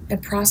learn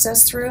and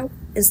process through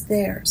is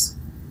theirs.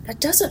 That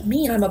doesn't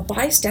mean I'm a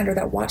bystander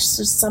that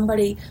watches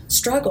somebody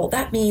struggle.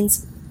 That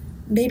means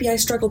maybe I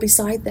struggle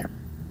beside them.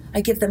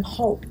 I give them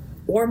hope.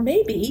 Or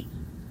maybe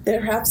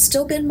there have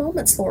still been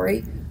moments,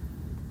 Lori,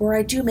 where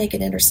I do make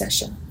an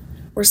intercession,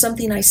 where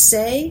something I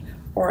say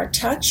or a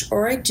touch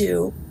or I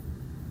do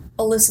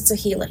elicits a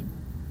healing.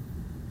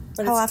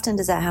 But how often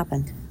does that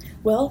happen?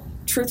 Well,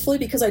 truthfully,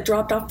 because I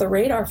dropped off the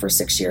radar for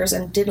 6 years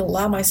and didn't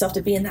allow myself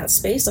to be in that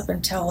space up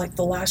until like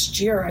the last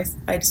year,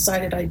 I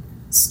decided I'd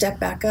step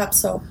back up.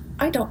 So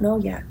I don't know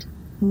yet.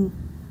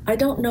 I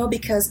don't know,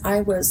 because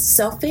I was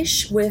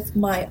selfish with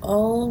my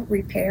own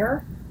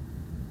repair.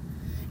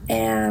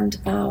 And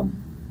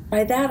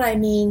by that I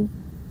mean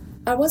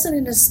I wasn't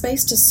in a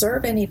space to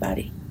serve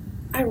anybody.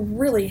 I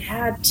really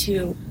had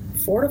to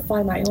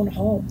fortify my own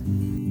home.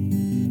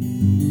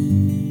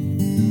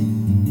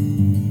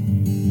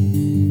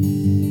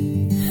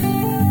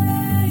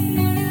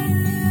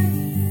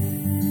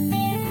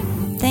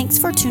 Thanks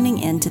for tuning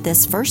in to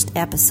this first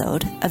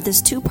episode of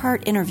this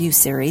 2-part interview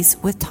series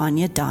with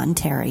Tanya Dawn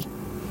Terry.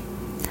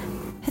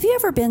 Have you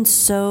ever been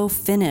so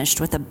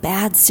finished with a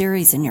bad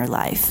series in your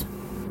life?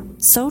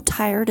 So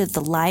tired of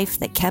the life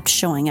that kept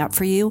showing up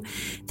for you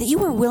that you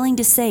were willing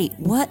to say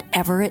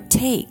whatever it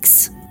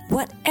takes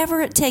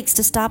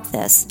to stop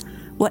this,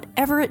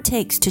 whatever it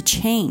takes to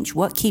change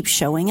what keeps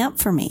showing up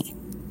for me.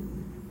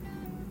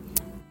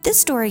 This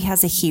story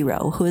has a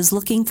hero who is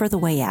looking for the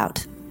way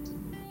out,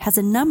 has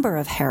a number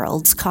of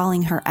heralds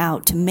calling her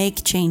out to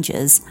make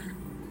changes,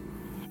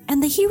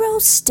 and the hero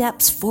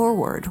steps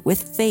forward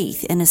with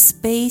faith in a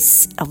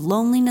space of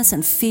loneliness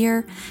and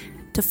fear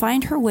to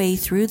find her way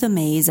through the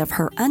maze of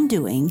her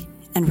undoing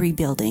and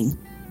rebuilding.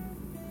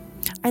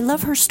 I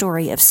love her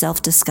story of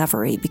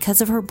self-discovery because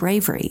of her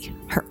bravery,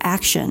 her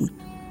action,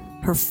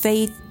 her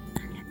faith,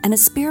 and a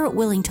spirit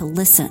willing to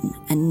listen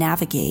and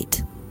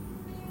navigate.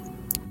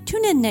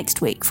 Tune in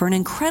next week for an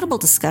incredible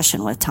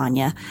discussion with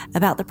Tanya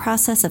about the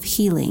process of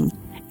healing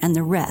and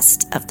the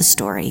rest of the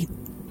story.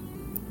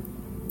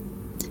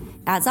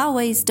 As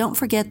always, don't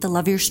forget the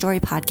Love Your Story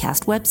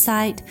podcast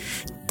website,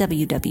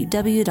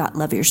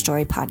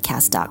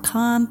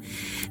 www.loveyourstorypodcast.com.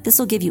 This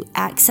will give you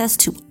access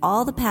to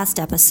all the past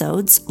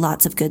episodes,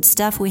 lots of good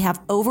stuff. We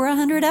have over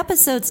 100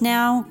 episodes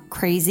now,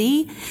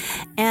 crazy.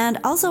 And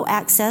also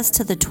access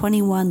to the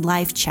 21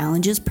 Life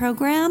Challenges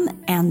program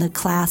and the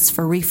class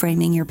for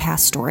reframing your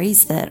past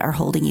stories that are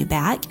holding you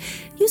back.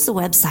 Use the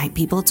website,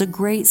 people. It's a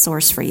great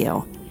source for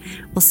you.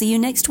 We'll see you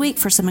next week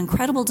for some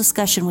incredible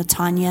discussion with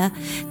Tanya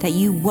that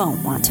you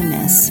won't want to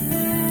miss.